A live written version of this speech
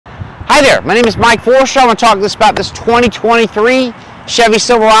Hi there, my name is Mike Forrester. I want to talk to us about this 2023 Chevy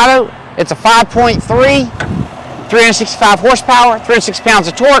Silverado. It's a 5.3, 365 horsepower, 360 pounds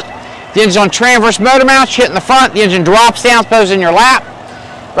of torque. The engine's on transverse motor mounts, hitting the front. The engine drops down, goes in your lap.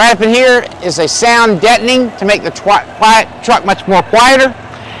 Right up in here is a sound deadening to make the truck much more quieter.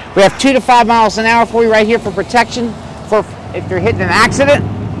 We have 2 to 5 miles an hour for you right here for protection for if you're hitting an accident.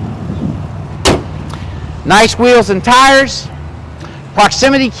 Nice wheels and tires.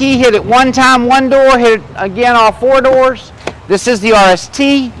 Proximity key, hit it one time, one door, hit it again, all 4 doors. This is the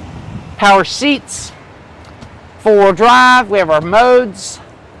RST. Power seats, 4-wheel drive. We have our modes,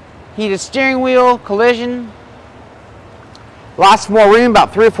 heated steering wheel, collision. Lots more room,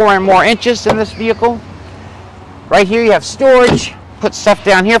 about 3 or 4 more inches in this vehicle. Right here you have storage. Put stuff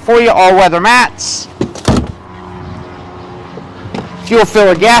down here for you, all-weather mats. Fuel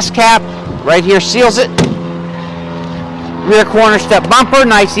filler gas cap, right here seals it. Rear corner step bumper,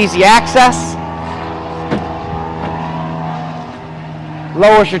 nice easy access.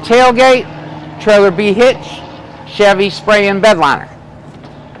 Lowers your tailgate, trailer B hitch, Chevy spray-in bed liner.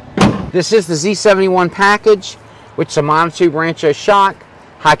 This is the Z71 package, which is a monotube Rancho shock,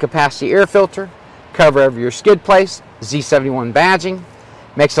 high capacity air filter, cover over your skid plate, Z71 badging,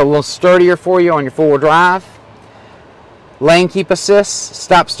 makes it a little sturdier for you on your 4-wheel drive. Lane keep assist,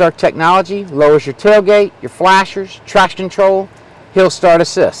 stop start technology, lowers your tailgate, your flashers, traction control, hill start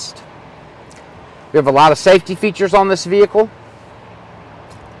assist. We have a lot of safety features on this vehicle.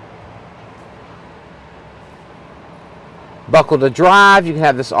 Buckle to drive, you can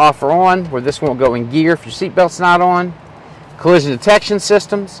have this off or on, where this won't go in gear if your seatbelt's not on. Collision detection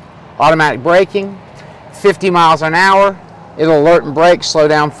systems, automatic braking, 50 miles an hour. It'll alert and brake, slow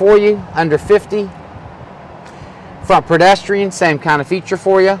down for you, under 50. Front pedestrian, same kind of feature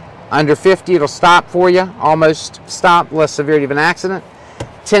for you. Under 50, it'll stop for you, almost stop, less severity of an accident.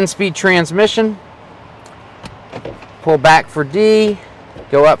 10-speed transmission. Pull back for D,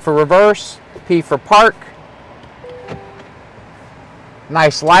 go up for reverse, P for park.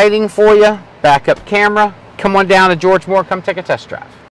 Nice lighting for you, backup camera. Come on down to George Moore, come take a test drive.